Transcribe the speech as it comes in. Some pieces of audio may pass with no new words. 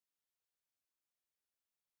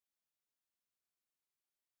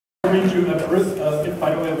to read you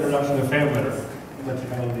by way of introduction, the fan letter. Let you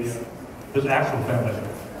know his actual fan letter.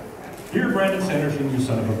 Dear Brandon Sanderson, you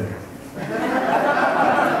son of a bitch.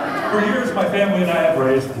 For years, my family and I have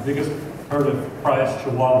raised the biggest herd of prized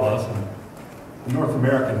chihuahuas in the North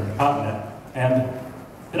American continent, and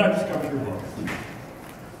then I discovered your book.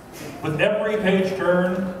 With every page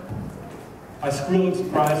turn, I squeal in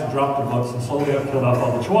surprise and drop the books, and slowly I've killed off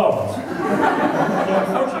all the chihuahuas. So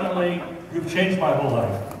unfortunately, you've changed my whole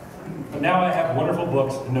life. But now I have wonderful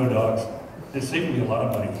books and no dogs. It's saving me a lot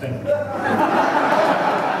of money. Thank you.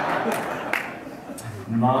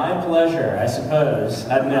 My pleasure, I suppose.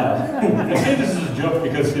 No. I say this is a joke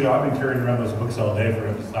because, you know, I've been carrying around those books all day for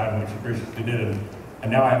him to sign, which he graciously did,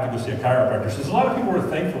 and now I have to go see a chiropractor. So a lot of people are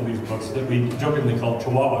thankful for these books that we jokingly call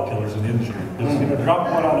chihuahua killers in the industry. Because, you know,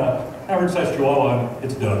 drop one on an average-sized chihuahua and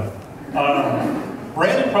it's done.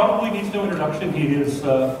 Brandon probably needs no introduction. He is,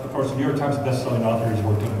 of course, a New York Times best-selling author. He's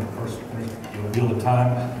worked on, of course, Wheel of Time,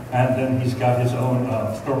 and then he's got his own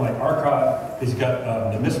Stormlight Archive. He's got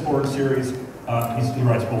the Mistborn series. He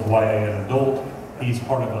writes both YA and adult. He's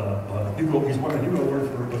part of a Hugo. He's won a Hugo Award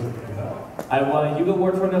for Novella. I won a Hugo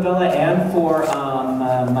Award for Novella and for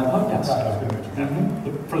my podcast. I was going to mention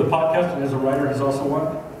that. For the podcast, and as a writer, he's also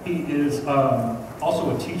won. He is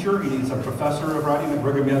also a teacher. He's a professor of writing at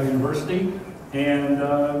Brigham Young University, and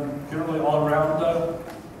generally all around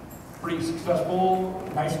pretty successful,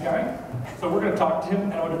 nice guy. So we're going to talk to him,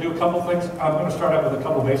 and I'm going to do a couple things. I'm going to start out with a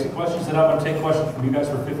couple basic questions, then I'm going to take questions from you guys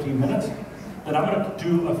for 15 minutes. Then I'm going to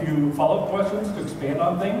do a few follow-up questions to expand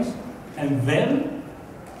on things, and then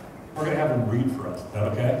we're going to have him read for us. Is that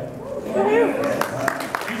okay? He's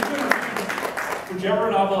going to read whichever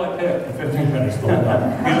novel I pick in 15 minutes. He's a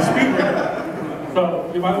speed reader, so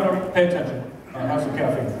you might want to pay attention. Have some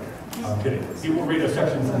caffeine. I'm kidding. He will read a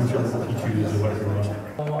section from whichever book he chooses or whatever he wants.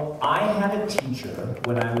 I had a teacher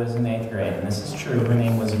when I was in 8th grade, and this is true. Her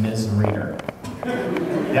name was Ms. Reader.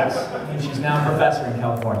 Yes, and she's now a professor in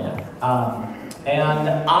California. And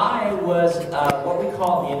I was what we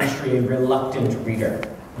call in the industry a reluctant reader.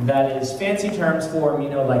 That is fancy terms for, you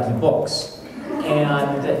know, like the books.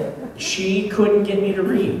 And she couldn't get me to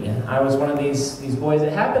read. I was one of these boys.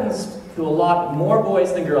 It happens to a lot more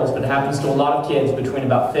boys than girls, but it happens to a lot of kids between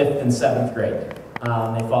about 5th and 7th grade.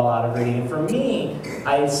 They fall out of reading. And for me,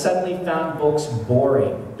 I suddenly found books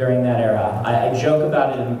boring during that era. I joke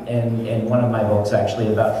about it in one of my books,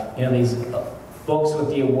 actually, about, you know, these books with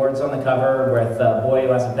the awards on the cover with a boy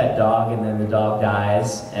who has a pet dog and then the dog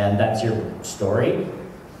dies, and that's your story.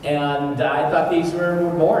 And I thought these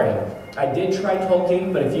were boring. I did try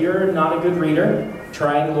Tolkien, but if you're not a good reader,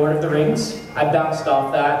 try Lord of the Rings. I bounced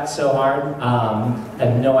off that so hard.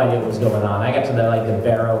 Had no idea what was going on. I got to the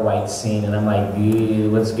Barrow White scene, and I'm like,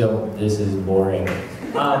 let's go. This is boring.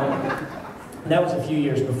 That was a few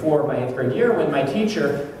years before my 8th grade year, when my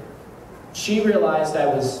teacher, she realized I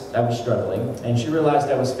was struggling, and she realized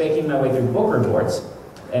I was faking my way through book reports.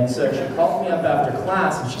 And so she called me up after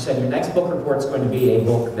class, and she said, your next book report's going to be a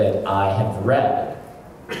book that I have read.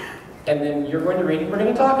 And then you're going to read it, we're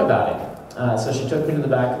going to talk about it. So she took me to the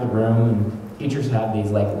back of the room, and teachers have these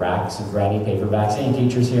racks of ratty paperbacks. Any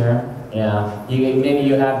teachers here? Yeah. Maybe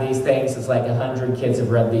you have these things, it's like 100 kids have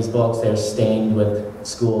read these books. They're stained with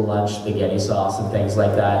school lunch spaghetti sauce and things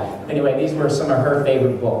like that. Anyway, these were some of her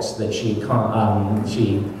favorite books that she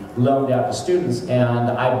loaned out to students, and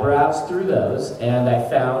I browsed through those, and I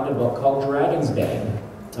found a book called Dragon's Bane,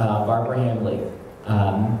 Barbara Handley.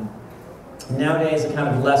 Nowadays, a kind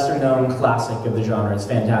of lesser-known classic of the genre. It's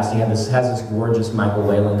fantastic. It has this gorgeous Michael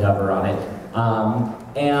Whalen cover on it.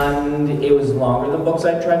 And it was longer than books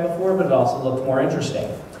I'd tried before, but it also looked more interesting.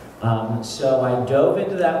 So I dove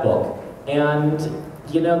into that book, and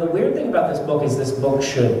you know, the weird thing about this book is this book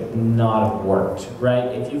should not have worked, right?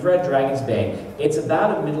 If you've read Dragon's Bane, it's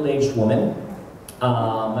about a middle-aged woman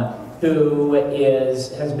who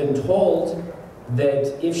has been told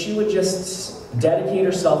that if she would just dedicate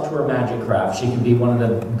herself to her magic craft, she could be one of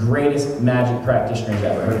the greatest magic practitioners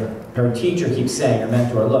ever. Her teacher keeps saying, her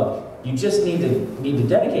mentor, look, you just need to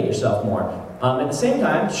dedicate yourself more. At the same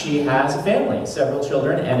time, she has a family, several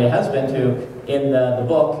children, and a husband who, in the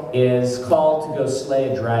book, is called to go slay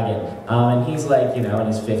a dragon. And he's like, you know, in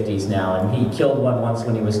his 50s now, and he killed one once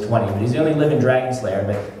when he was 20, but he's the only living dragon slayer.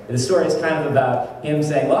 But the story is kind of about him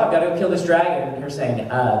saying, well, I've got to go kill this dragon, and her saying, in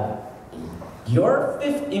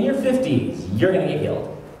your 50s, you're going to get killed.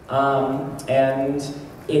 And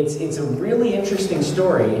it's a really interesting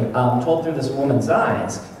story told through this woman's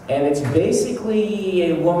eyes. And it's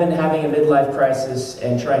basically a woman having a midlife crisis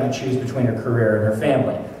and trying to choose between her career and her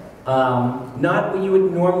family. Not what you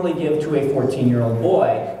would normally give to a 14-year-old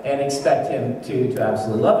boy and expect him to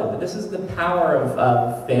absolutely love it. But this is the power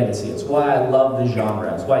of fantasy. It's why I love the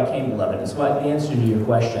genre. It's why I came to love it. It's why the answer to your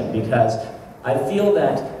question, because I feel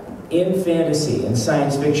that in fantasy, in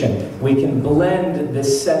science fiction, we can blend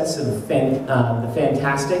this sense of the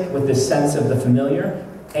fantastic with this sense of the familiar,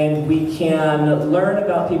 and we can learn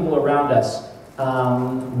about people around us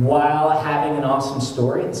while having an awesome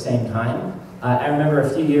story at the same time. I remember a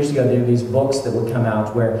few years ago there were these books that would come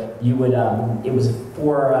out where you would, it was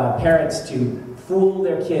for parents to fool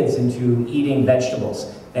their kids into eating vegetables.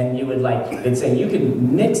 And you would they'd say, you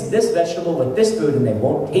can mix this vegetable with this food and they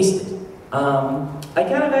won't taste it. I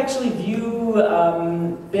kind of actually view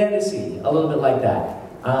fantasy a little bit like that.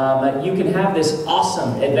 You can have this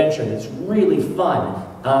awesome adventure that's really fun,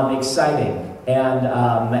 exciting, and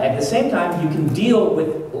at the same time you can deal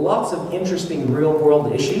with lots of interesting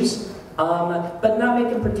real-world issues, but not make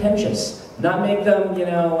them pretentious. Not make them,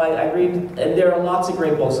 I read, and there are lots of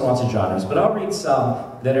great books in lots of genres, but I'll read some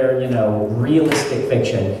that are, realistic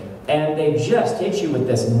fiction, and they just hit you with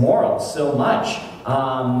this moral so much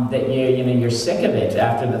that you're sick of it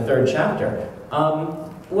after the third chapter.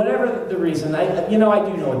 Whatever the reason, I do know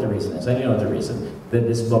what the reason is. I do know what the reason that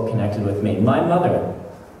this book connected with me. My mother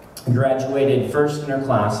graduated first in her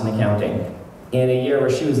class in accounting in a year where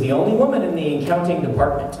she was the only woman in the accounting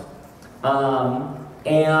department.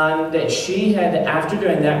 And she had, after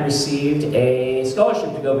doing that, received a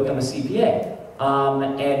scholarship to go become a CPA.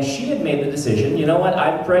 And she had made the decision, you know what,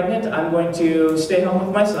 I'm pregnant, I'm going to stay home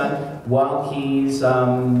with my son while he's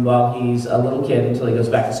a little kid until he goes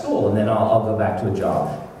back to school, and then I'll go back to a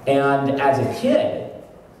job. And as a kid,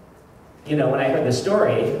 when I heard the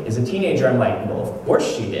story, as a teenager, I'm like, well, of course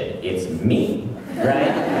she did, it's me,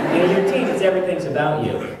 right? You're a teen, everything's about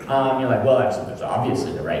you. You're like, well, that's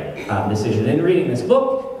obviously the right decision. And reading this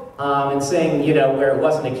book and saying, where it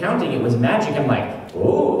wasn't accounting, it was magic, I'm like,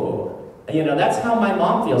 ooh. That's how my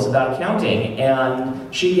mom feels about accounting,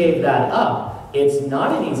 and she gave that up. It's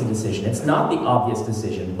not an easy decision. It's not the obvious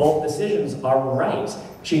decision. Both decisions are right.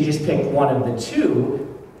 She just picked one of the two,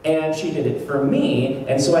 and she did it for me.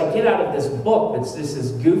 And so I get out of this book that's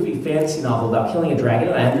this goofy fantasy novel about killing a dragon,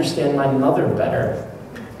 and I understand my mother better.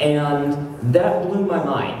 And that blew my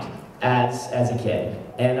mind as a kid.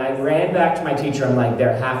 And I ran back to my teacher. I'm like,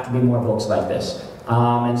 there have to be more books like this.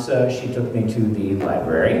 And so she took me to the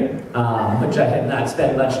library, which I had not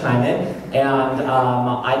spent much time in, and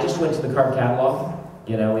I just went to the card catalog.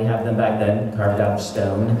 We have them back then, carved out of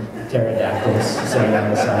stone, pterodactyls sitting on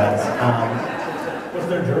the sides. Was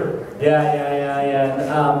there dirt?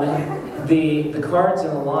 Yeah. The cards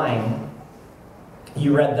in the line,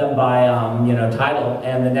 you read them by title,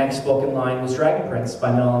 and the next book in line was Dragon Prince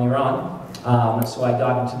by Melanie Ron. So I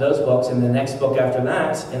got into those books, and the next book after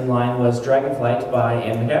that in line was Dragonflight by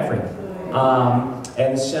Anne McCaffrey.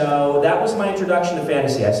 And so that was my introduction to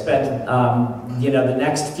fantasy. I spent the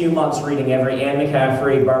next few months reading every Anne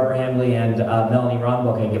McCaffrey, Barbara Hambley, and Melanie Ron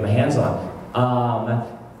book I could get my hands on.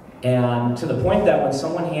 And to the point that when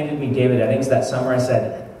someone handed me David Eddings that summer, I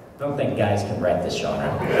said, I don't think guys can write this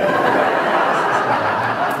genre.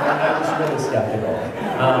 I was really skeptical.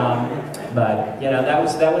 But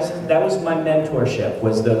that was my mentorship,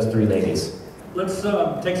 was those three ladies. Let's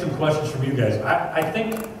take some questions from you guys. I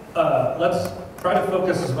think let's try to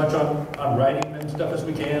focus as much on writing and stuff as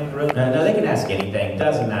we can. No, they can ask anything.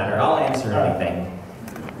 Doesn't matter. I'll answer anything.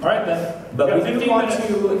 All right then. But we do want to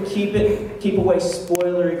keep away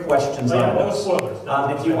spoilery questions on books. No spoilers.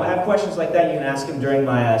 If you have questions like that, you can ask them during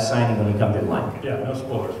my signing when we come to the line. Yeah, no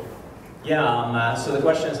spoilers. Yeah, so the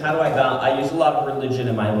question is, how do I balance? I use a lot of religion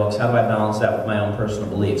in my books. How do I balance that with my own personal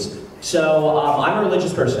beliefs? So I'm a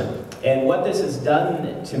religious person, and what this has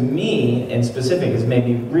done to me in specific is made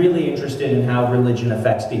me really interested in how religion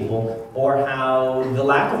affects people, or how the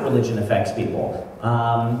lack of religion affects people.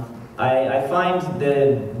 I find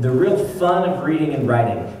the real fun of reading and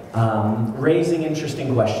writing, raising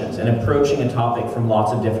interesting questions and approaching a topic from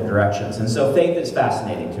lots of different directions. And so faith is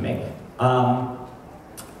fascinating to me.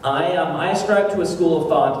 I ascribe to a school of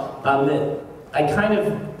thought that I kind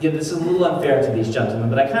of, this is a little unfair to these gentlemen,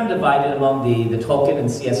 but I kind of divided among the Tolkien and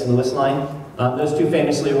C.S. Lewis line. Those two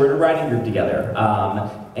famously were in a writing group together.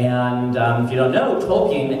 If you don't know,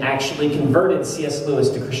 Tolkien actually converted C.S. Lewis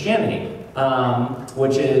to Christianity,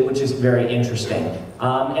 which is very interesting.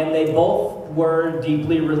 And they both were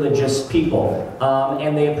deeply religious people,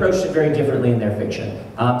 and they approached it very differently in their fiction.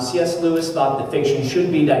 C.S. Lewis thought that fiction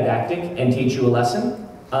should be didactic and teach you a lesson.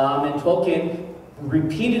 And Tolkien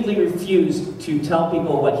repeatedly refused to tell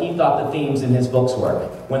people what he thought the themes in his books were.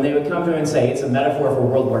 When they would come to him and say, it's a metaphor for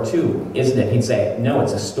World War II, isn't it? He'd say, no,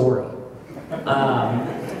 it's a story.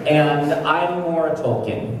 And I'm more a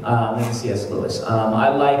Tolkien than C.S. Lewis. I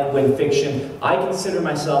like when fiction, I consider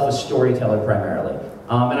myself a storyteller primarily.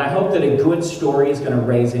 And I hope that a good story is going to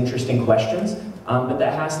raise interesting questions, but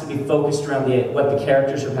that has to be focused around what the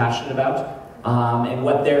characters are passionate about, and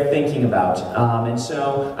what they're thinking about. And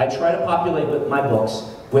so I try to populate with my books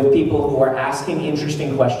with people who are asking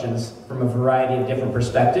interesting questions from a variety of different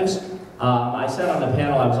perspectives. I said on the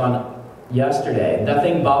panel I was on yesterday,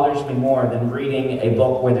 nothing bothers me more than reading a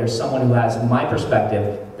book where there's someone who has my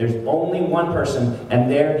perspective, there's only one person, and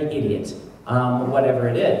they're the idiot, whatever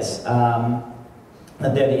it is.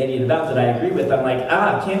 That they're the idiot about that I agree with. I'm like,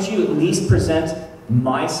 can't you at least present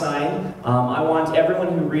my side? I want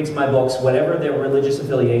everyone who reads my books, whatever their religious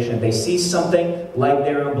affiliation, if they see something like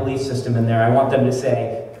their own belief system in there, I want them to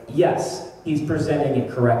say, yes, he's presenting it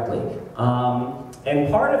correctly. And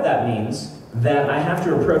part of that means that I have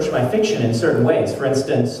to approach my fiction in certain ways. For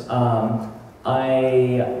instance,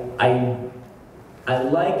 I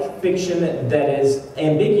like fiction that is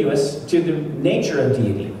ambiguous to the nature of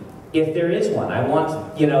deity, if there is one. I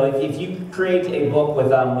want, you know, if you create a book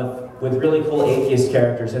with really cool atheist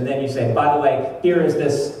characters, and then you say, by the way, here is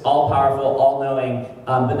this all-powerful, all-knowing,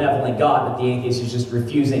 benevolent God that the atheist is just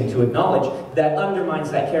refusing to acknowledge, that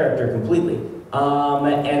undermines that character completely.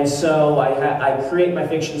 And so I create my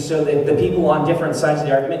fiction so that the people on different sides of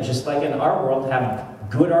the argument, just like in our world, have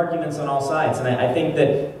good arguments on all sides. And I think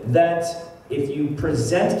that if you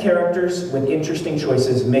present characters with interesting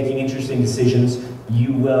choices, making interesting decisions,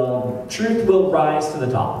 truth will rise to the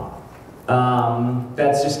top.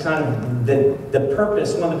 That's just kind of the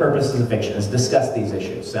purpose, one of the purposes of fiction, is discuss these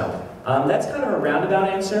issues. So that's kind of a roundabout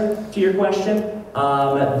answer to your question.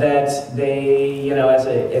 That they, you know, as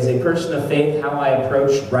a person of faith, how I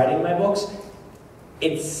approach writing my books,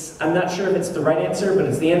 I'm not sure if it's the right answer, but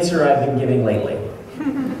it's the answer I've been giving lately.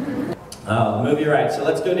 Movie rights. So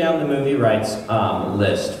let's go down the movie rights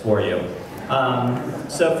list for you.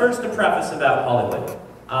 So first, a preface about Hollywood.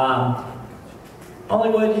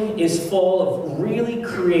 Hollywood is full of really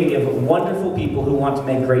creative, wonderful people who want to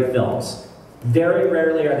make great films. Very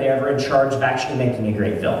rarely are they ever in charge of actually making a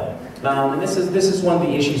great film. And this is one of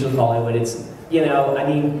the issues with Hollywood. It's, you know, I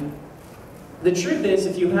mean, the truth is,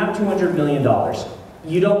 if you have $200 million,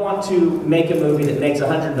 you don't want to make a movie that makes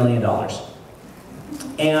 $100 million.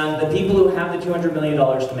 And the people who have the $200 million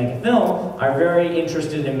to make a film are very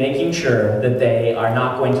interested in making sure that they are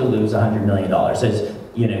not going to lose $100 million. As,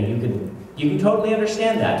 you know, you can totally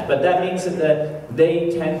understand that, but that means that they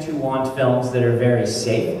tend to want films that are very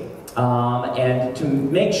safe. And to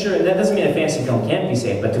make sure, that doesn't mean a fantasy film can't be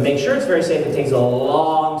safe, but to make sure it's very safe, it takes a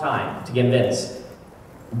long time to get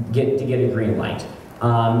a green light.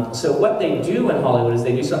 So what they do in Hollywood is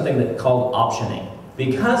they do something that's called optioning.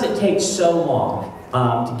 Because it takes so long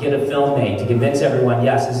to get a film made, to convince everyone,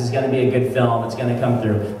 yes, this is going to be a good film, it's going to come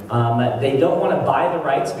through, they don't want to buy the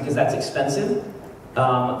rights because that's expensive,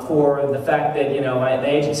 for the fact that, you know, the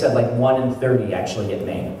agent said like 1 in 30 actually get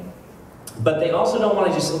made. But they also don't want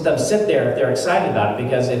to just let them sit there if they're excited about it,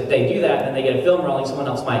 because if they do that and they get a film rolling, someone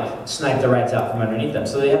else might snipe the rights out from underneath them.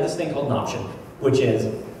 So they have this thing called an option, which is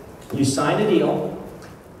you sign a deal,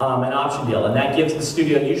 an option deal, and that gives the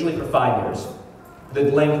studio, usually for 5 years. The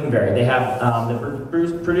length can vary. They have, the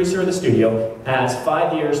producer of the studio has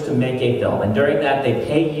 5 years to make a film, and during that they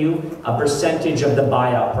pay you a percentage of the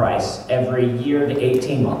buyout price every year to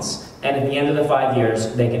 18 months. And at the end of the 5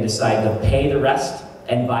 years, they can decide to pay the rest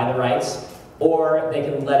and buy the rights, or they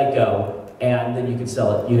can let it go, and then you could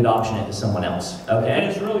sell it, you could option it to someone else, okay? And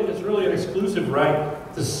it's really an exclusive right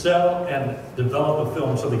to sell and develop a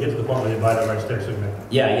film so they get to the point where they buy the rights to actually make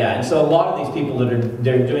it. Yeah, and so a lot of these people that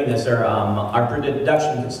they're doing this are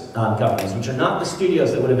production companies, which are not the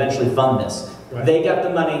studios that would eventually fund this. Right. They got the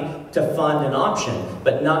money to fund an option,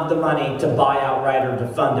 but not the money to buy outright or to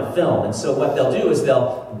fund a film. And so what they'll do is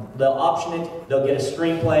they'll option it, they'll get a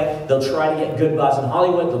screenplay, they'll try to get good buzz in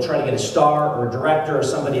Hollywood, they'll try to get a star or a director or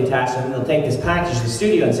somebody attached, and then they'll take this package to the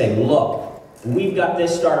studio and say, look, we've got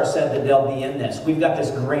this star said that they'll be in this, we've got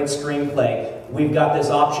this great screenplay, we've got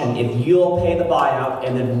this option, if you'll pay the buyout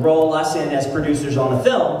and then roll us in as producers on the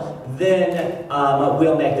film, then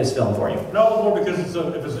we'll make this film for you. No, more because if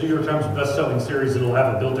it's a New York Times best-selling series, it'll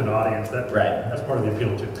have a built-in audience. Right. That's part of the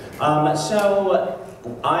appeal too. So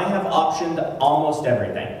I have optioned almost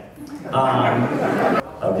everything.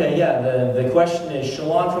 Okay, yeah, the question is,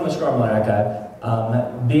 Shalon from the Scarmline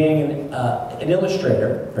Archive, being an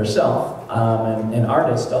illustrator herself, an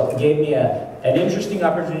artist, gave me an interesting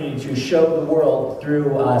opportunity to show the world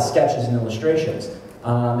through sketches and illustrations.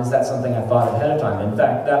 Is that something I thought ahead of time? In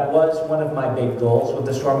fact, that was one of my big goals with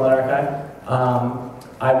the Stormlight Archive.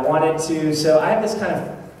 I wanted to, so I have this kind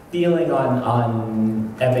of feeling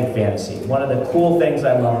on epic fantasy. One of the cool things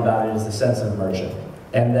I love about it is the sense of immersion.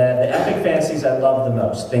 And the epic fantasies I love the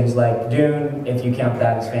most, things like Dune, if you count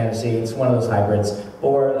that as fantasy, it's one of those hybrids,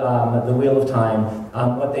 or The Wheel of Time.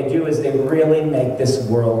 What they do is they really make this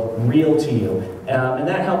world real to you. And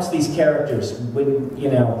that helps these characters. When,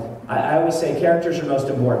 you know, I always say characters are most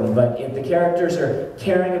important, but if the characters are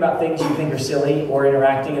caring about things you think are silly or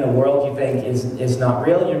interacting in a world you think is not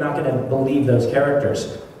real, you're not going to believe those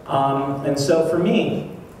characters. And so for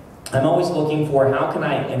me, I'm always looking for how can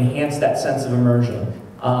I enhance that sense of immersion?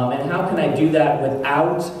 And how can I do that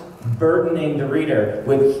without burdening the reader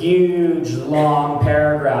with huge, long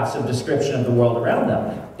paragraphs of description of the world around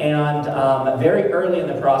them? And very early in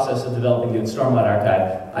the process of developing the Stormlight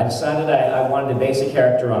Archive, I decided I wanted to base a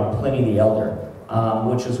character on Pliny the Elder,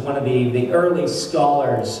 which was one of the early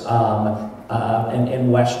scholars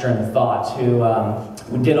in Western thought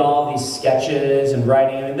who did all these sketches and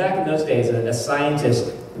writing. I mean, back in those days, a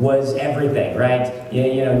scientist was everything, right?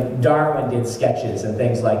 You know, Darwin did sketches and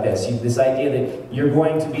things like this. This idea that you're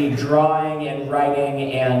going to be drawing and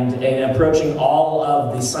writing and approaching all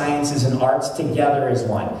of the sciences and arts together as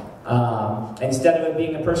one. Instead of it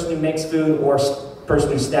being a person who makes food or a person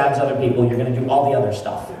who stabs other people, you're going to do all the other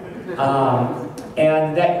stuff.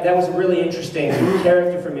 And that was a really interesting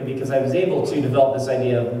character for me because I was able to develop this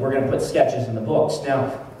idea of we're going to put sketches in the books.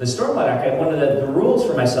 Now, the Stormlight Archive, one of the rules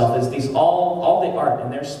for myself is these all the art,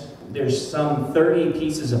 and there's some 30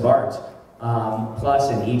 pieces of art plus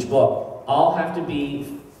in each book, all have to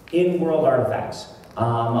be in-world artifacts.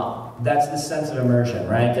 That's the sense of immersion,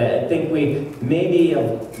 right? I think we maybe,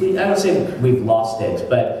 I don't say we've lost it,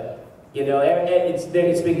 but you know,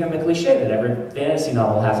 it's become a cliche that every fantasy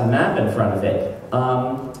novel has a map in front of it.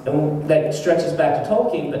 And that stretches back to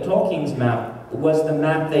Tolkien, but Tolkien's map was the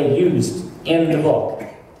map they used in the book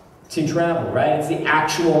to travel, right? It's the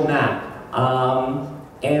actual map.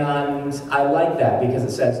 And I like that because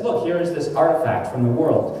it says, look, here is this artifact from the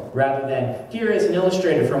world, rather than here is an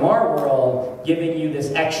illustrator from our world giving you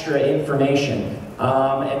this extra information.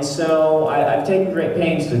 And so I've taken great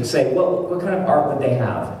pains to say, what kind of art would they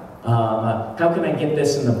have? How can I get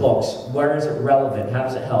this in the books? Where is it relevant? How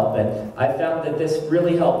does it help? And I found that this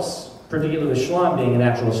really helps, particularly with Schlom being a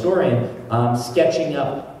natural historian, sketching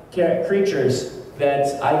up creatures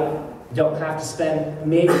that I don't have to spend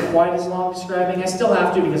maybe quite as long describing. I still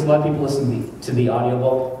have to because a lot of people listen to the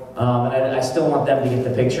audiobook, and I still want them to get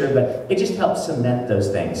the picture, but it just helps cement those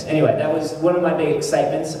things. Anyway, that was one of my big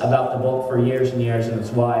excitements about the book for years and years, and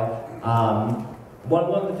it's why one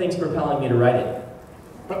of the things propelling me to write it.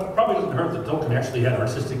 Probably doesn't hurt that Tolkien actually had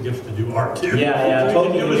artistic gifts to do art too. Yeah. So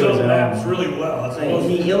Tolkien knew his own maps really well.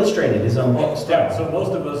 He illustrated his own books too. Right, so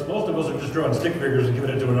most of us are just drawing stick figures and giving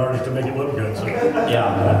it to an artist to make it look good. So.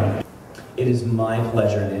 Yeah. It is my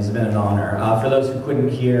pleasure, and it has been an honor. For those who couldn't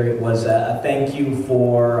hear, it was a thank you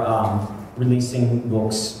for releasing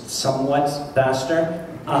books somewhat faster,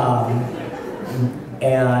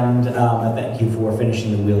 and a thank you for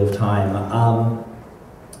finishing The Wheel of Time.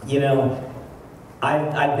 You know,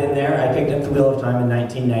 I've been there. I picked up The Wheel of Time in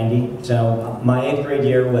 1990, so my 8th grade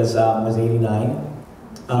year was 89.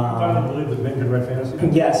 You finally believe that men could write fantasy?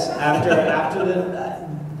 Yes, after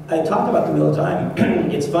I talked about The Wheel of Time.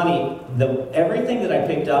 It's funny, everything that I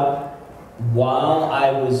picked up while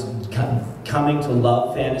I was coming to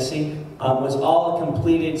love fantasy was all a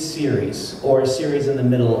completed series, or a series in the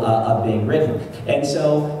middle of being written. And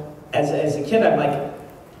so, as a kid, I'm like,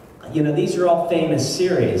 you know, these are all famous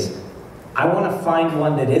series. I want to find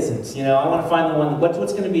one that isn't. You know, I want to find the one.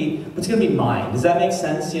 What's going to be mine? Does that make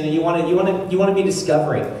sense? You know, you want to be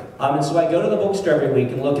discovering. And so I go to the bookstore every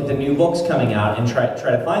week and look at the new books coming out and try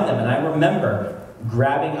to find them. And I remember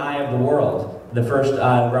grabbing Eye of the World, the first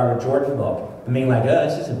Robert Jordan book, and being like, oh,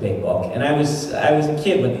 this is a big book. And I was a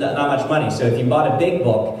kid with not much money, so if you bought a big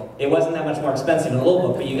book, it wasn't that much more expensive than a little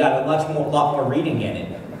book, but you got a lot more reading in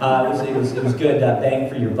it. It was good bang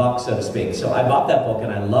for your buck, so to speak. So I bought that book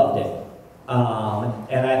and I loved it.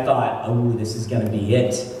 And I thought, oh, this is going to be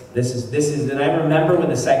it. This is, and I remember when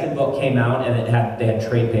the second book came out and they had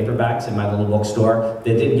trade paperbacks in my little bookstore.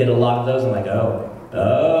 They didn't get a lot of those. I'm like, oh,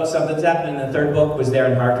 something's happening. And the third book was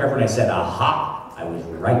there in hardcover, and I said, aha, I was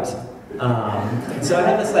right. So I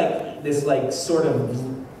had this sort of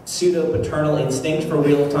pseudo-paternal instinct for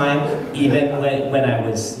Wheel of Time, even when I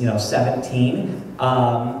was, 17.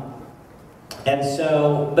 And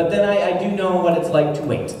so, but then I do know what it's like to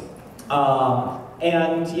wait.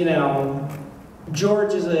 And, you know,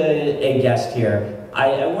 George is a guest here.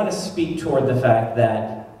 I want to speak toward the fact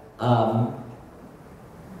that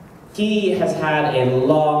he has had a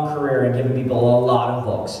long career and given people a lot of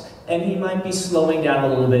books. And he might be slowing down a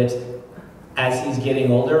little bit as he's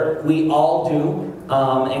getting older. We all do.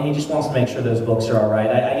 And he just wants to make sure those books are all right.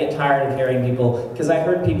 I get tired of hearing people, because I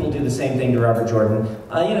heard people do the same thing to Robert Jordan.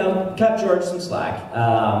 You know, cut George some slack.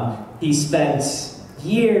 He spent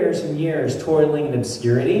years and years toiling in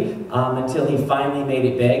obscurity until he finally made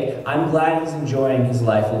it big. I'm glad he's enjoying his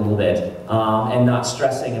life a little bit and not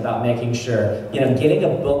stressing about making sure, you know, getting a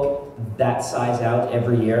book that size out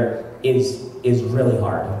every year is really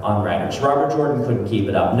hard on writers. Robert Jordan couldn't keep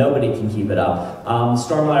it up. Nobody can keep it up.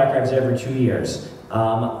 Stormlight Archives every 2 years.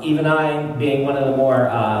 Even I, being one of the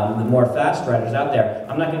more fast writers out there,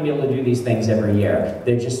 I'm not going to be able to do these things every year.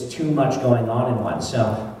 There's just too much going on in one.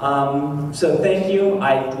 So thank you.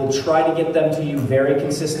 I will try to get them to you very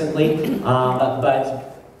consistently, but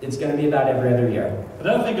it's going to be about every other year.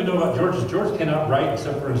 Another thing to know about George is George cannot write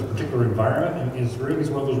except for his particular environment and his room. He's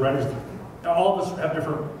one of those writers that all of us have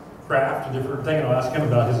different craft and different thing, and I'll ask him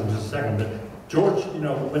about his in just a second. But George, you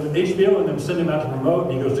know, when HBO and them send him out to promote,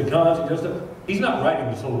 and he goes to cons, he goes to, he's not writing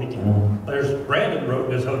this whole weekend. There's Brandon wrote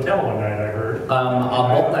in his hotel one night, I heard. On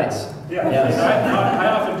both nights. Yeah, yes. I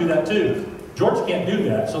often do that too. George can't do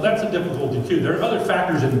that, so that's a difficulty too. There are other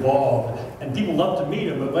factors involved, and people love to meet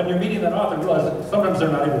him, but when you're meeting that author, realize that sometimes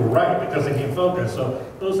they're not able to write because they can't focus. So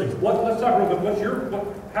those things. Let's talk real quick.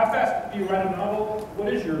 How fast do you write a novel?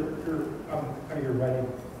 What is your kind of your writing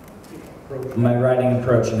approach? My writing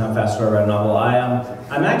approach and how fast do I write a novel?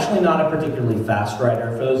 I'm actually not a particularly fast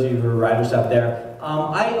writer. For those of you who are writers out there,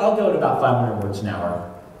 I'll go at about 500 words an hour.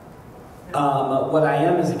 What I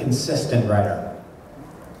am is a consistent writer.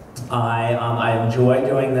 I enjoy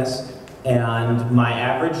doing this, and my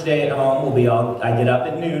average day at home will be I get up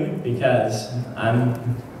at noon because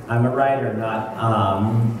I'm a writer, not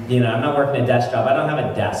you know, I'm not working a desk job. I don't have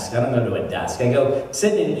a desk. I don't go to a desk. I go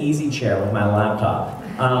sit in an easy chair with my laptop,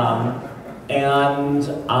 and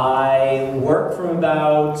I work from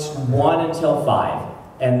about 1 until 5,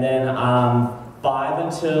 and then 5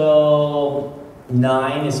 until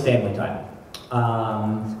 9 is family time.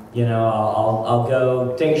 You know, I'll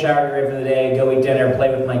go take a shower, get ready for the day, go eat dinner,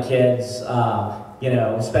 play with my kids, you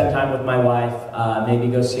know, spend time with my wife,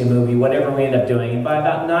 maybe go see a movie, whatever we end up doing. And by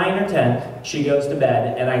about 9 or 10, she goes to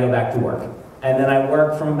bed and I go back to work. And then I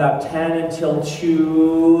work from about 10 until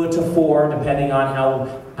 2 to 4, depending on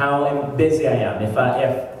how busy I am.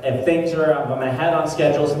 If things are, I'm ahead on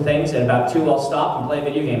schedules and things, at about 2 I'll stop and play a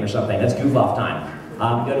video game or something. That's goof off time.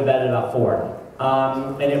 Go to bed at about 4.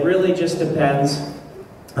 And it really just depends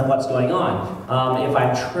on what's going on. If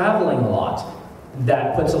I'm traveling a lot,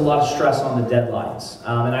 that puts a lot of stress on the deadlines.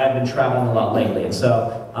 And I have been traveling a lot lately. And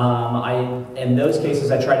so in those cases,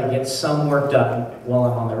 I try to get some work done while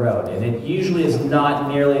I'm on the road. And it usually is not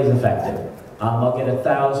nearly as effective. I'll get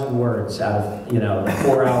 1,000 words out of, you know, the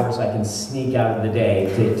 4 hours I can sneak out of the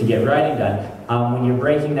day to get writing done. When you're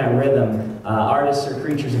breaking that rhythm, artists are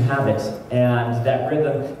creatures of habit, and that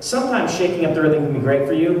rhythm, sometimes shaking up the rhythm can be great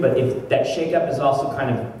for you, but if that shake-up is also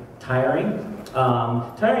kind of tiring,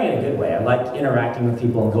 tiring in a good way. I like interacting with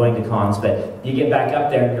people and going to cons, but you get back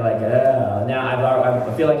up there and you're like, oh, now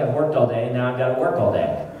I feel like I've worked all day, and now I've got to work all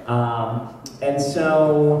day. And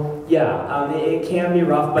so, yeah, it can be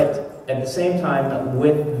rough, but at the same time,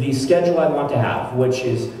 with the schedule I want to have, which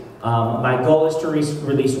is, my goal is to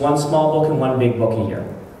release 1 small book and 1 big book a year.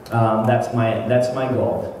 That's my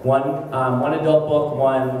goal. One adult book,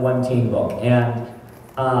 one teen book, and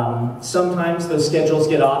sometimes those schedules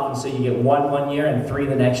get off, and so you get 1 year and 3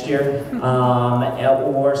 the next year.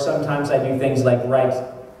 Or sometimes I do things like write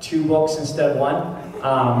 2 books instead of 1.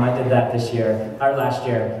 I did that this year, or last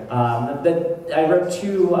year. I wrote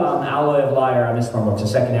 2 Alloy of Liar, a Mistborn books, a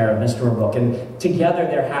second era Mistborn book, and together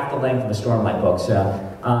they're half the length of a Stormlight book.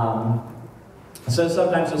 So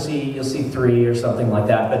sometimes you'll see 3 or something like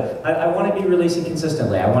that. But I want to be releasing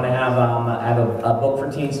consistently. I want to have a book for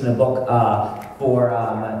teens and a book for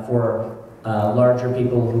larger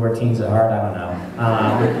people who are teens at heart. I don't know.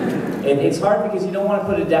 It's hard because you don't want to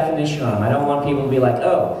put a definition on them. I don't want people to be like,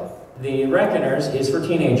 oh, The Reckoners is for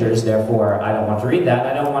teenagers, therefore I don't want to read that.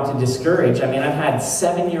 I don't want to discourage. I mean, I've had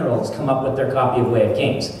 7-year-olds come up with their copy of Way of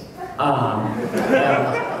Kings. And,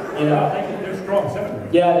 you know, They're strong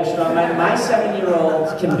 7-year-olds. Yeah, they're strong. My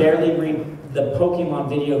 7-year-old can barely read the Pokemon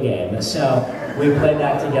video game, so we played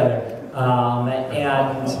that together.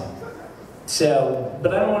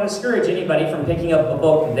 But I don't want to discourage anybody from picking up a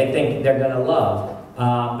book that they think they're going to love.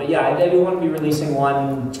 But yeah, I do want to be releasing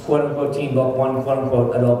one quote-unquote teen book, one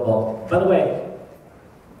quote-unquote adult book. By the way,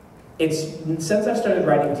 since I've started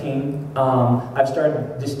writing teen, I've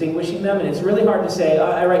started distinguishing them, and it's really hard to say,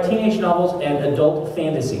 I write teenage novels and adult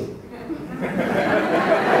fantasy.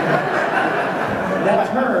 That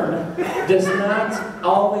term does not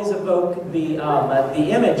always evoke the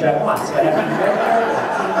image I want, so I have to be very careful.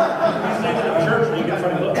 You say that in church and you get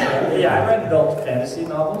funny looks. Yeah, I write adult fantasy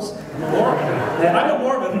novels. I'm a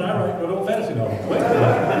Mormon and I write adult fantasy novels. Wait.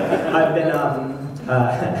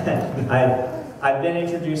 I've been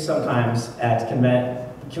introduced sometimes at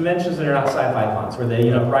conventions that are not sci-fi cons, where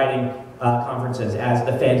they're writing conferences as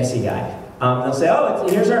the fantasy guy. They'll say, "Oh,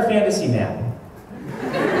 here's our fantasy man."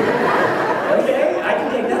 Okay, I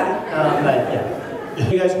can take that. But yeah,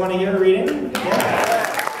 you guys want to hear a reading? Yeah.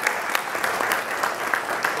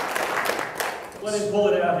 Let me pull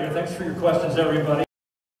it out here. Thanks for your questions, everybody.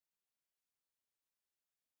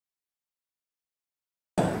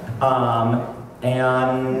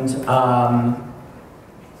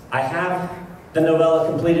 I have the novella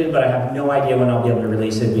completed, but I have no idea when I'll be able to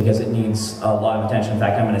release it because it needs a lot of attention. In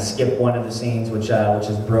fact, I'm going to skip one of the scenes, which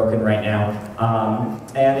is broken right now.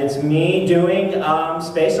 And it's me doing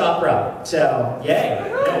space opera. So, yay!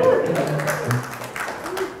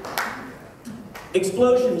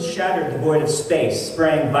 Explosions shattered the void of space,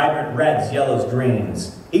 spraying vibrant reds, yellows,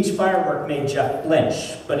 greens. Each firework made Jeff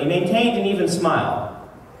flinch, but he maintained an even smile.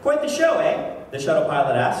 "Quite the show, eh?" the shuttle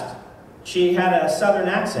pilot asked. She had a southern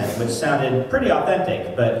accent, which sounded pretty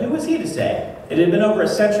authentic, but who was he to say? It had been over a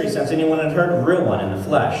century since anyone had heard a real one in the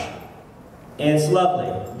flesh. "It's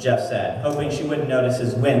lovely," Jeff said, hoping she wouldn't notice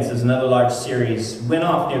his wince as another large series went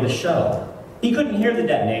off near the shuttle. He couldn't hear the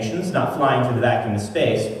detonations, not flying through the vacuum of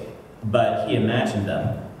space, but he imagined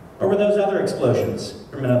them. Or were those other explosions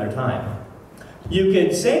from another time? "You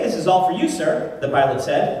could say this is all for you, sir," the pilot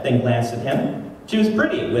said, then glanced at him. She was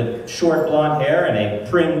pretty, with short blonde hair and a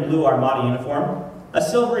prim blue Armada uniform. A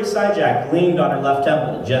silvery sidejack gleamed on her left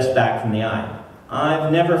temple, just back from the eye.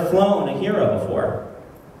 "I've never flown a hero before."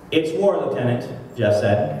 "It's war, Lieutenant," Jeff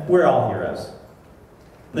said. "We're all heroes."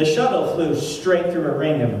 The shuttle flew straight through a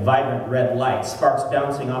ring of vibrant red lights, sparks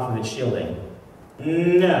bouncing off of its shielding.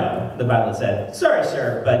 "No," the pilot said. "Sorry,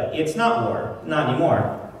 sir, but it's not war. Not anymore.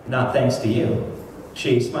 Not thanks to you."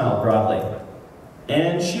 She smiled broadly.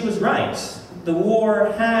 And she was right. The war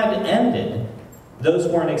had ended. Those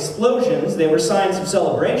weren't explosions, they were signs of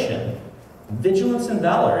celebration. Vigilance and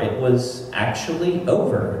valor, it was actually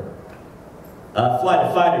over. A flight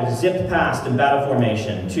of fighters zipped past in battle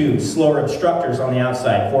formation, two slower obstructors on the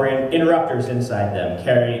outside, four interrupters inside them,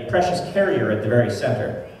 precious carrier at the very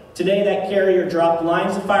center. Today that carrier dropped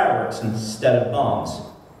lines of fireworks instead of bombs.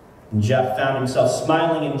 Jeff found himself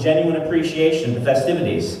smiling in genuine appreciation of the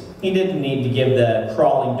festivities. He didn't need to give the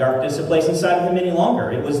crawling darkness a place inside of him any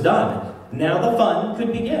longer. It was done. Now the fun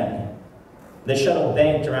could begin. The shuttle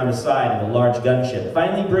banked around the side of a large gunship,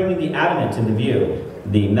 finally bringing the Adamant into view.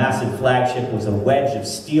 The massive flagship was a wedge of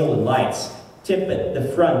steel and lights, tip at the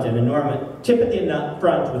front with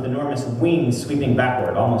enormous wings sweeping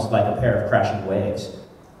backward, almost like a pair of crashing waves.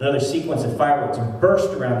 Another sequence of fireworks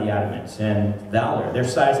burst around the Adamant, and valor. Their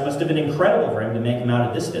size must have been incredible for him to make him out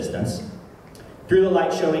at this distance. Through the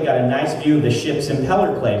light show, he got a nice view of the ship's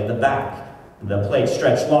impeller plate at the back. The plate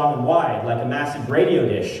stretched long and wide, like a massive radio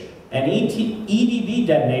dish. An EDB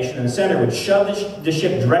detonation in the center would shove the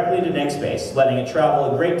ship directly into next space, letting it travel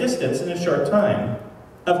a great distance in a short time.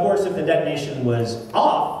 Of course, if the detonation was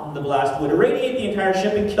off, the blast would irradiate the entire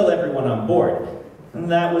ship and kill everyone on board. And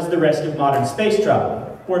that was the risk of modern space travel.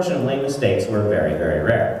 Fortunately, mistakes were very, very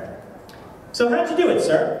rare. "So how'd you do it,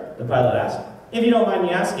 sir?" the pilot asked. "If you don't mind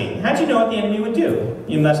me asking, how'd you know what the enemy would do?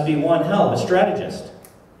 You must be one hell of a strategist."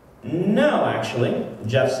 "No, actually,"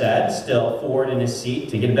 Jeff said, still forward in his seat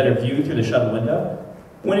to get a better view through the shuttle window.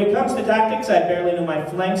 "When it comes to tactics, I barely know my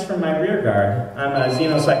flanks from my rear guard. I'm a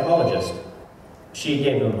xenopsychologist." She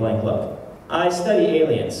gave him a blank look. "I study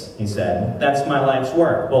aliens," he said. "That's my life's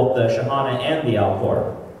work, both the Shahana and the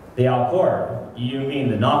Alcor." "The Alcor? You mean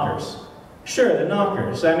the Knockers?" "Sure, the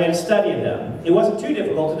Knockers. I made a study of them. It wasn't too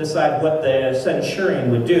difficult to decide what the Centurion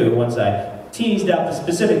would do once I teased out the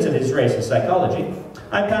specifics of his race's psychology.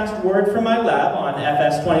 I passed word from my lab on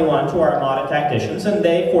FS-21 to our Armada tacticians, and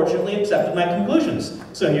they fortunately accepted my conclusions.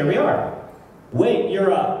 So here we are." "Wait,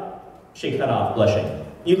 you're up," she cut off, blushing.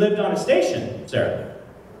 "You lived on a station, sir?"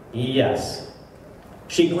 "Yes."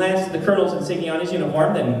 She glanced at the colonel's insignia on his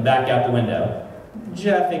uniform, then back out the window.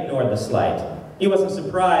 Jeff ignored the slight. He wasn't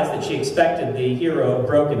surprised that she expected the hero of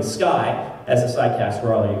Broken Sky, as the sidecast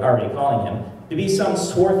were already calling him, to be some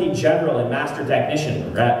swarthy general and master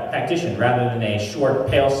tactician rather than a short,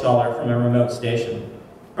 pale scholar from a remote station.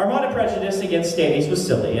 Armada prejudice against Stades was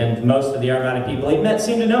silly, and most of the Armada people he'd met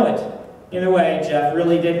seemed to know it. Either way, Jeff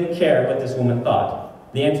really didn't care what this woman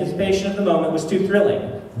thought. The anticipation of the moment was too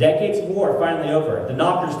thrilling. Decades of war finally over, the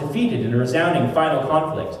Knockers defeated in a resounding final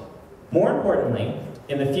conflict. More importantly,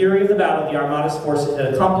 in the fury of the battle, the Armada's forces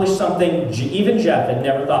had accomplished something even Jeff had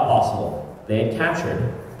never thought possible. They had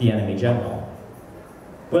captured the enemy general.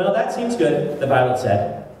 "Well, that seems good," the pilot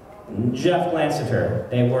said. Jeff glanced at her.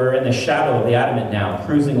 They were in the shadow of the Adamant now,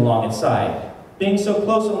 cruising along its side. Being so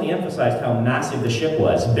close only emphasized how massive the ship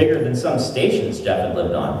was, bigger than some stations Jeff had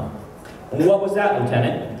lived on. "What was that,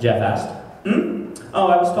 Lieutenant?" Jeff asked. "Oh,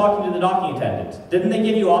 I was talking to the docking attendant. Didn't they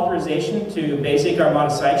give you authorization to basic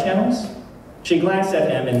Armada side channels?" She glanced at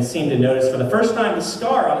him and seemed to notice for the first time the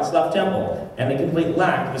scar on his left temple and the complete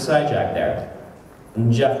lack of a side jack there.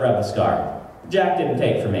 Jeff rubbed the scar. "Jack didn't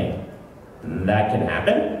take for me." "That can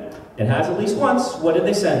happen?" "It has at least once. What did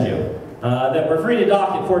they send you?" That we're free to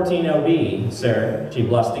dock at 14OB, sir." She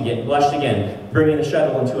blushed again, bringing the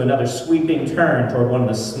shuttle into another sweeping turn toward one of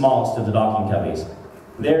the smallest of the docking cubbies.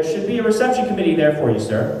 "There should be a reception committee there for you,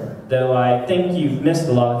 sir, though I think you've missed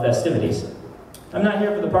a lot of festivities." "I'm not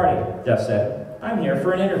here for the party," Jeff said. "I'm here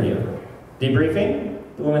for an interview." "Debriefing?"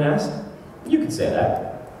 the woman asked. "You could say that."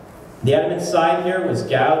 The Adamant side here was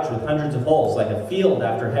gouged with hundreds of holes, like a field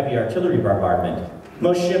after heavy artillery bombardment.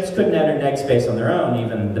 Most ships couldn't enter neg space on their own.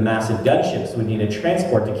 Even the massive gunships would need a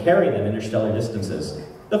transport to carry them interstellar distances.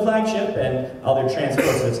 The flagship and other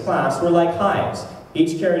transports of its class were like hives.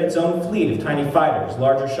 Each carried its own fleet of tiny fighters,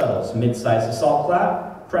 larger shuttles, mid-sized assault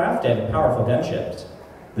craft, and powerful gunships.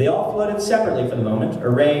 They all floated separately for the moment,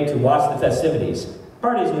 arrayed to watch the festivities.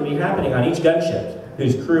 Parties would be happening on each gunship,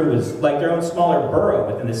 whose crew was like their own smaller borough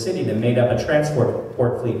within the city that made up a transport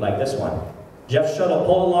port fleet like this one. Jeff's shuttle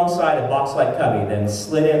pulled alongside a box-like cubby, then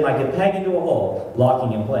slid in like a peg into a hole,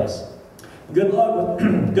 locking in place. Good luck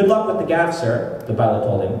with the gaff, sir," the pilot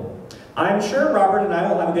told him. "I'm sure Robert and I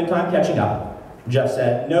will have a good time catching up," Jeff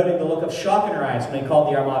said, noting the look of shock in her eyes when he called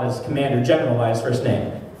the Armada's commander general by his first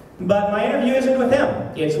name. "But my interview isn't with him.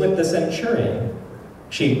 It's with the Centurion."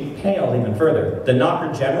 She paled even further. "The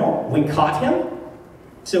Knocker general? We caught him?"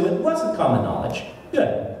 So it wasn't common knowledge.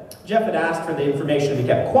 Good. Jeff had asked for the information to be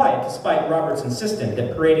kept quiet, despite Robert's insistence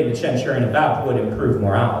that parading the Centurion about would improve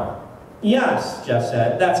morale. "Yes," Jeff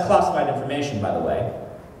said. "That's classified information, by the way."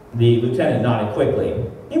 The lieutenant nodded quickly.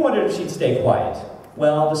 He wondered if she'd stay quiet.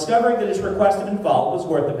 Well, discovering that his request had been followed was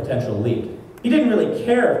worth the potential leak. He didn't really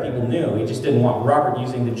care if people knew. He just didn't want Robert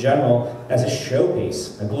using the general as a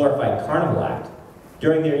showpiece, a glorified carnival act.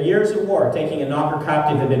 During their years of war, taking a Knocker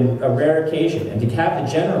captive had been a rare occasion, and to have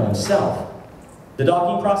the general himself. The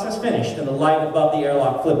docking process finished, and the light above the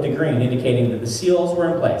airlock flipped to green, indicating that the seals were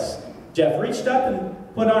in place. Jeff reached up and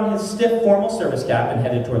put on his stiff formal service cap and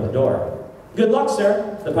headed toward the door. "Good luck, sir,"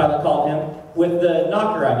 the pilot called him. "With the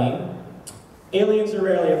Knocker, I mean." "Aliens are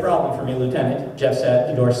rarely a problem for me, Lieutenant," Jeff said,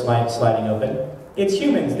 the door sliding open. "It's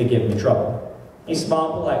humans that give me trouble." He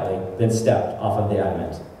smiled politely, then stepped off of the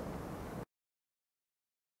Adamant.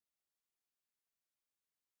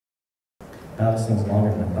 "Oh, this thing's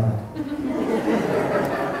longer than I thought."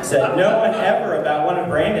 Said no one ever about one of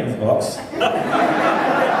Brandon's books.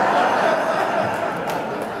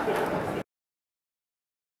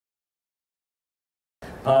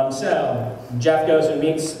 So Jeff goes and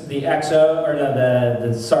meets the XO, or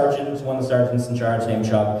the sergeant, one of the sergeants in charge named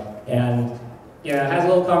Chuck, and has a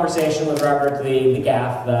little conversation with Robert, the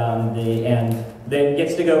gaff, and then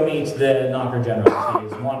gets to go meet the Knocker general.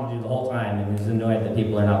 He's wanted to do the whole time, and he's annoyed that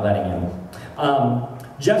people are not letting him.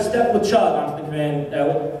 Jeff stepped with Chug onto the command.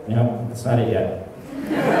 No, that's not it yet.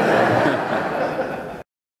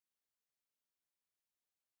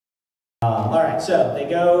 All right, so they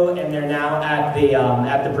go and they're now at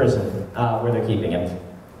the prison where they're keeping him,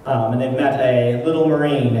 and they've met a little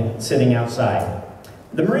Marine sitting outside.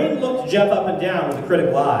 The Marine looked Jeff up and down with a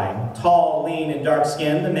critical eye. Tall, lean, and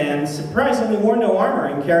dark-skinned, the man surprisingly wore no armor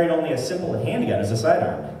and carried only a simple handgun as a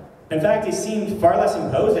sidearm. In fact, he seemed far less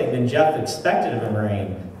imposing than Jeff expected of a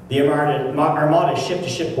Marine. The Armada's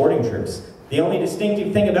ship-to-ship boarding troops. The only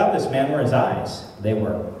distinctive thing about this man were his eyes. They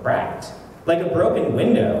were cracked, like a broken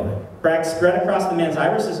window. Cracks spread across the man's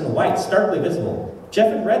irises in white, starkly visible. Jeff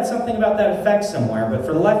had read something about that effect somewhere, but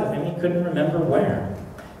for the life of him, he couldn't remember where.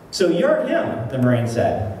 "So you're him," the Marine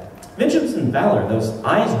said. Vigilance and valor, those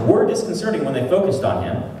eyes were disconcerting when they focused on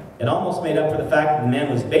him. It almost made up for the fact that the man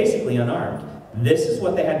was basically unarmed. This is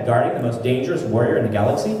what they had guarding the most dangerous warrior in the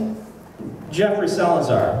galaxy? "Jeffrey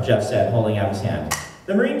Salazar," Jeff said, holding out his hand.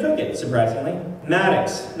 The Marine took it, surprisingly.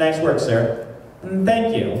 "Maddox, nice work, sir."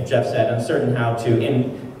 Thank you, Jeff said, uncertain how to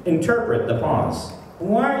interpret the pause.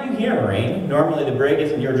 Why are you here, Marine? Normally the brig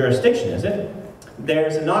isn't your jurisdiction, is it?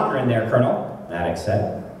 There's a knocker in there, Colonel, Maddox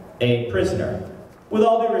said. A prisoner. With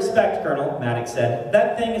all due respect, Colonel, Maddox said,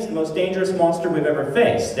 that thing is the most dangerous monster we've ever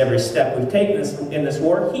faced. Every step we've taken in this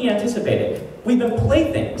war, he anticipated. We've been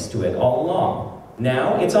playthings to it all along.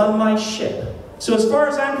 Now, it's on my ship. So as far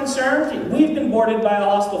as I'm concerned, we've been boarded by a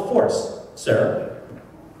hostile force, sir.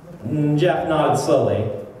 Jeff nodded slowly.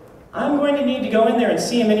 I'm going to need to go in there and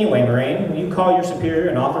see him anyway, Marine. Will you call your superior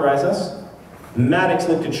and authorize us? Maddox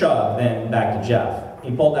looked at Chug, then back to Jeff.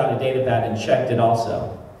 He pulled out a datapad and checked it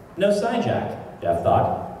also. No SciJack, Jeff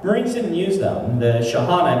thought. Marines didn't use them. The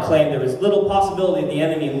Shahana claimed there was little possibility of the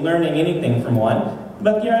enemy learning anything from one,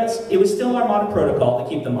 but yes, it was still Armada protocol to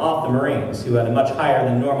keep them off the Marines, who had a much higher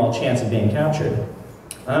than normal chance of being captured.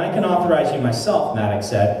 I can authorize you myself, Maddox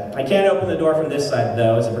said. I can't open the door from this side,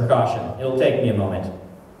 though, as a precaution. It'll take me a moment.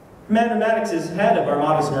 Commander Maddox is head of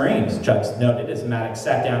Armada's Marines, Chuck noted as Maddox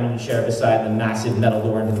sat down in a chair beside the massive metal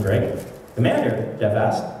door into the brig. Commander, Jeff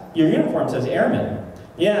asked, your uniform says airman.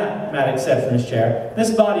 Yeah, Maddox said from his chair.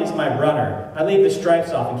 This body is my runner. I leave the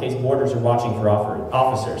stripes off in case boarders are watching for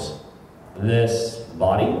officers. This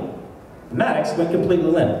body? Maddox went completely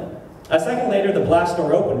limp. A second later, the blast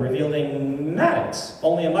door opened, revealing Maddox,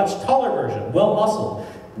 only a much taller version, well-muscled,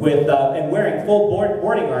 and wearing full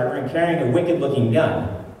boarding armor and carrying a wicked-looking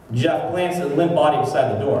gun. Jeff glanced at the limp body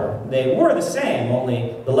beside the door. They were the same,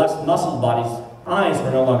 only the less muscled body's eyes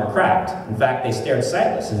were no longer cracked. In fact, they stared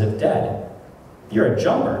sightless, as if dead. You're a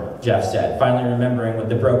jumper, Jeff said, finally remembering what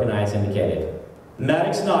the broken eyes indicated.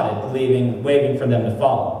 Maddox nodded, waving for them to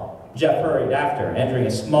follow. Jeff hurried after, entering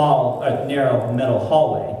a small, narrow metal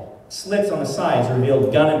hallway. Slits on the sides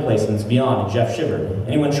revealed gun emplacements beyond, and Jeff shivered.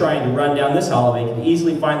 Anyone trying to run down this hallway could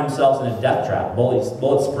easily find themselves in a death trap, bullets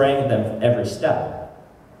spraying at them every step.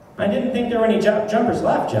 I didn't think there were any jumpers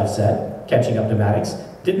left, Jeff said, catching up to Maddox.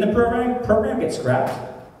 Didn't the program get scrapped?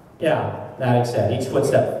 Yeah, Maddox said, each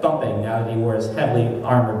footstep thumping now that he wore his heavily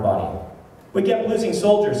armored body. We kept losing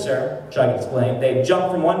soldiers, sir, Chug explained. They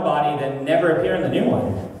jump from one body, then never appear in the new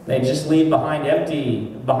one. They just leave behind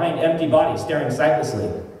empty bodies, staring sightlessly.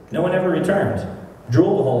 No one ever returned.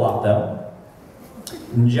 Drooled a whole lot, though.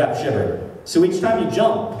 Jeff shivered. So each time you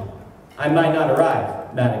jump, I might not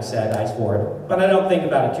arrive, Maddox said, eyes forward. But I don't think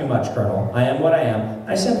about it too much, Colonel. I am what I am.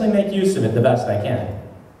 I simply make use of it the best I can.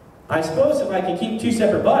 I suppose if I could keep two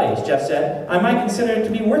separate bodies, Jeff said, I might consider it to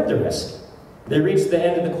be worth the risk. They reached the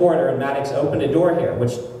end of the corridor and Maddox opened a door here,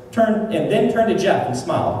 which then turned to Jeff and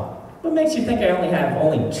smiled. What makes you think I only have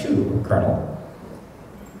two, Colonel?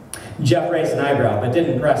 Jeff raised an eyebrow, but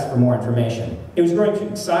didn't press for more information. He was growing too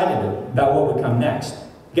excited about what would come next.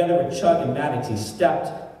 Together with Chug and Maddox, he stepped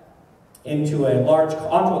onto a large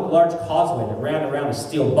causeway that ran around a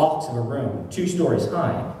steel box of a room, 2 stories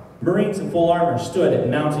high. Marines in full armor stood at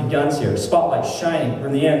mounted guns here, spotlights shining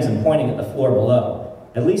from the ends and pointing at the floor below.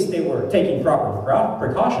 At least they were taking proper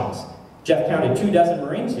precautions. Jeff counted 24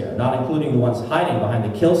 Marines here, not including the ones hiding behind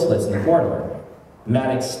the kill slits in the corridor.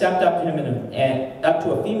 Maddox stepped up to him up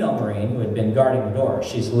to a female Marine who had been guarding the door.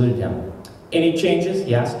 She saluted him. Any changes?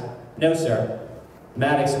 He asked. No, sir.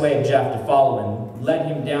 Maddox waved Jeff to follow and led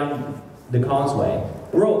him down the causeway.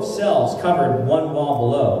 A row of cells covered one wall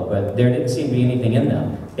below, but there didn't seem to be anything in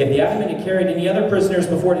them. If the Adamant had carried any other prisoners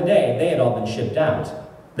before today, they had all been shipped out.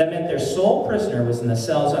 That meant their sole prisoner was in the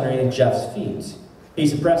cells underneath Jeff's feet. He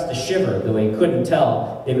suppressed a shiver, though he couldn't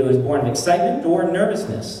tell if it was born of excitement or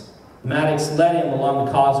nervousness. Maddox led him along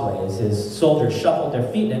the causeway as his soldiers shuffled their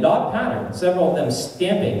feet in an odd pattern, several of them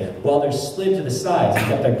stamping while they slid to the sides and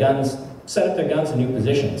set up their guns in new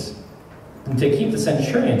positions. And to keep the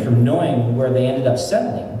Centurion from knowing where they ended up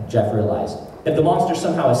settling, Jeff realized. If the monster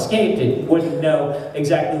somehow escaped, it wouldn't know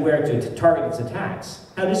exactly where to target its attacks.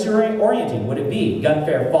 How disorienting would it be?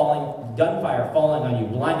 Gunfire falling on you,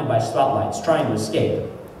 blinded by spotlights, trying to escape.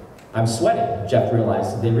 I'm sweating, Jeff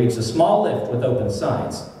realized as they reached a small lift with open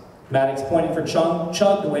sides. Maddox pointed for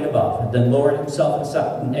Chug to wait above, then lowered himself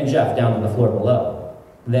and Jeff down to the floor below.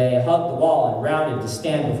 They hugged the wall and rounded to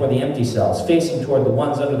stand before the empty cells, facing toward the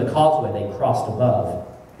ones under the causeway they crossed above.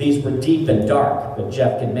 These were deep and dark, but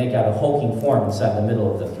Jeff could make out a hulking form inside the middle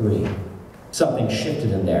of the 3. Something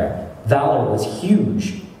shifted in there. Valor was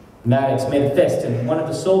huge. Maddox made a fist, and one of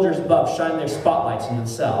the soldiers above shined their spotlights into the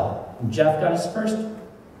cell. And Jeff got his first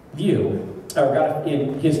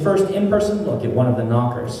in-person look at one of the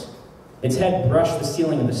knockers. Its head brushed the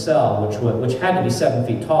ceiling of the cell, which had to be 7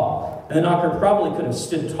 feet tall, and the knocker probably could have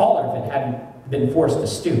stood taller if it hadn't been forced to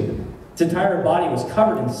stoop. Its entire body was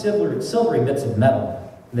covered in silvery bits of metal.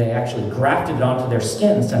 They actually grafted it onto their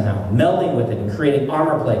skin somehow, melding with it and creating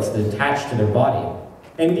armor plates that attached to their body.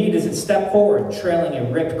 Indeed, as it stepped forward, trailing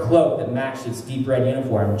a ripped cloak that matched its deep red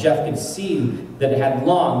uniform, Jeff could see that it had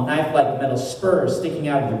long, knife-like metal spurs sticking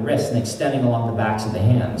out of the wrists and extending along the backs of the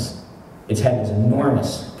hands. Its head was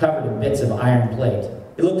enormous, covered in bits of iron plate.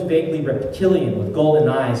 It looked vaguely reptilian, with golden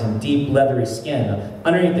eyes and deep, leathery skin.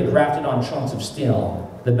 Underneath the grafted-on chunks of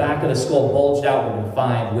steel, the back of the skull bulged outward in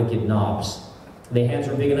 5 wicked knobs. The hands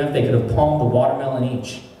were big enough they could have palmed a watermelon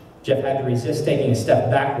each. Jeff had to resist taking a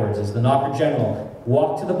step backwards as the Knocker General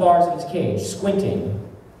walked to the bars of his cage, squinting,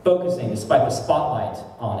 focusing despite the spotlight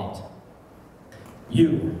on it.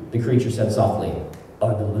 "You," the creature said softly,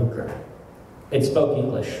 "are the lurker." It spoke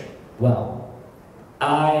English. Well.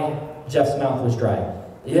 Jeff's mouth was dry.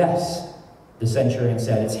 "Yes," the Centurion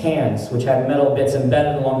said, its hands, which had metal bits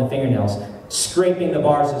embedded along the fingernails, scraping the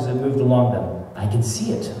bars as it moved along them. "I can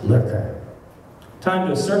see it, lurker." Time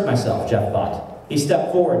to assert myself, Jeff thought. He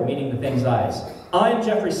stepped forward, meeting the thing's eyes. "I'm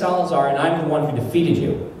Jeffrey Salazar, and I'm the one who defeated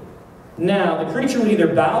you." Now, the creature would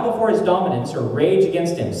either bow before his dominance or rage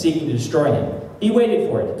against him, seeking to destroy him. He waited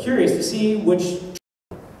for it, curious to see which...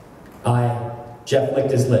 Jeff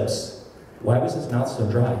licked his lips. Why was his mouth so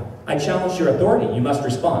dry? "I challenge your authority. You must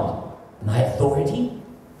respond." "My authority?"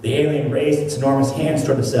 The alien raised its enormous hands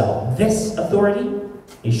toward the cell. "This authority?"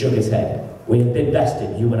 He shook his head. "We have been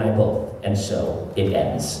bested, you and I both, and so it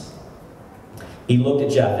ends." He looked at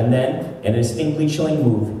Jeff, and then, in a distinctly chilling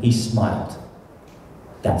move, he smiled.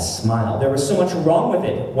 That smile. There was so much wrong with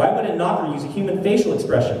it. Why would a knocker use a human facial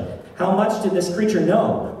expression? How much did this creature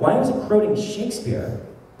know? Why was it quoting Shakespeare?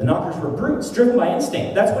 The knockers were brutes, driven by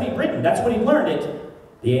instinct. That's what he'd written. That's what he learned it.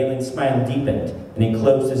 The alien smile deepened, and he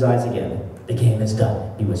closed his eyes again. "The game is done,"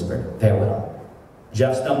 he whispered. "Farewell."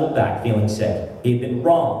 Jeff stumbled back, feeling sick. He'd been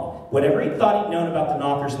wrong. Whatever he thought he'd known about the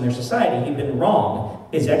knockers and their society, he'd been wrong.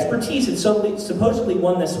 His expertise had supposedly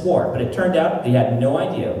won this war, but it turned out that he had no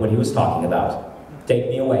idea what he was talking about. "Take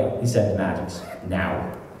me away," he said to Maddox. "Now."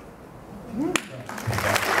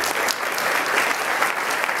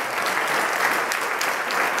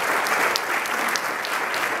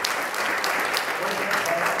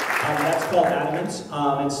 That's called Adamant.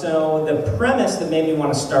 And so the premise that made me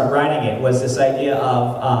want to start writing it was this idea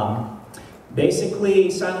of basically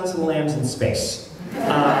Silence of the Lambs in space.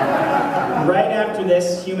 Right after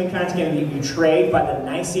this, humankind's going to be betrayed by the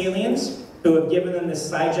nice aliens who have given them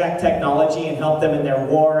this hijack technology and helped them in their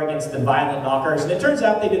war against the violent knockers. And it turns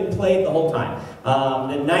out they've been played the whole time.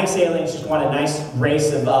 The nice aliens just want a nice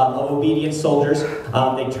race of obedient soldiers.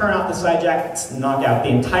 They turn off the hijack, knock out the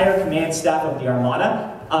entire command staff of the Armada.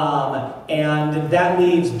 And that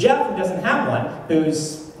leaves Jeff, who doesn't have one,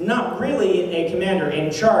 who's not really a commander in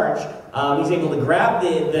charge. He's able to grab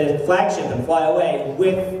the flagship and fly away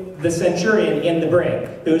with the Centurion in the brig,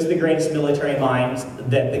 who's the greatest military mind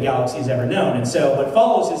that the galaxy has ever known. And so what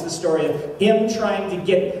follows is the story of him trying to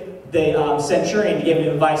get the Centurion to give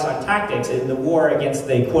him advice on tactics in the war against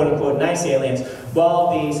the quote-unquote nice aliens,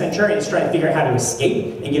 while the Centurion is trying to figure out how to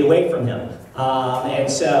escape and get away from him. And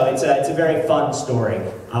so it's a very fun story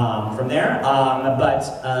from there, but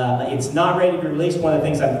it's not ready to be released. One of the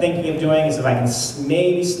things I'm thinking of doing is if I can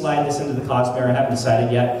maybe slide this into the Cosmere. I haven't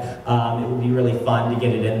decided yet. It would be really fun to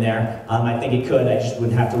get it in there. I think it could. I just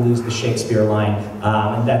would have to lose the Shakespeare line,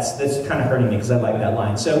 and that's kind of hurting me because I like that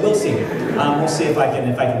line. So we'll see. We'll see if I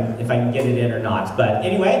can get it in or not. But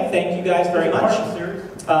anyway, thank you guys very much.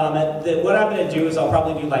 What I'm going to do is I'll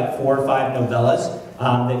probably do like 4 or 5 novellas.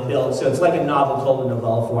 That build, so it's like a novel told in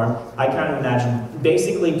novella form. I kind of imagine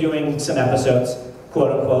basically doing some episodes,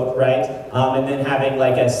 quote unquote, right? And then having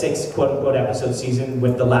like a 6 quote unquote episode season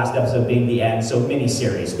with the last episode being the end, so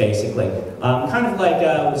mini-series basically. Kind of like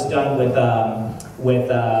was done with what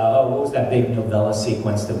was that big novella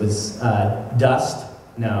sequence that was Dust?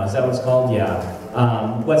 No, is that what it's called? Yeah.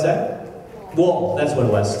 What's that? Wool, that's what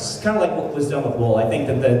it was. It's kind of like what was done with Wool. I think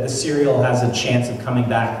that the serial has a chance of coming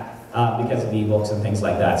back because of ebooks and things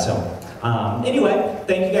like that. So anyway,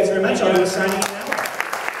 thank you guys very much. I'll be signing in now.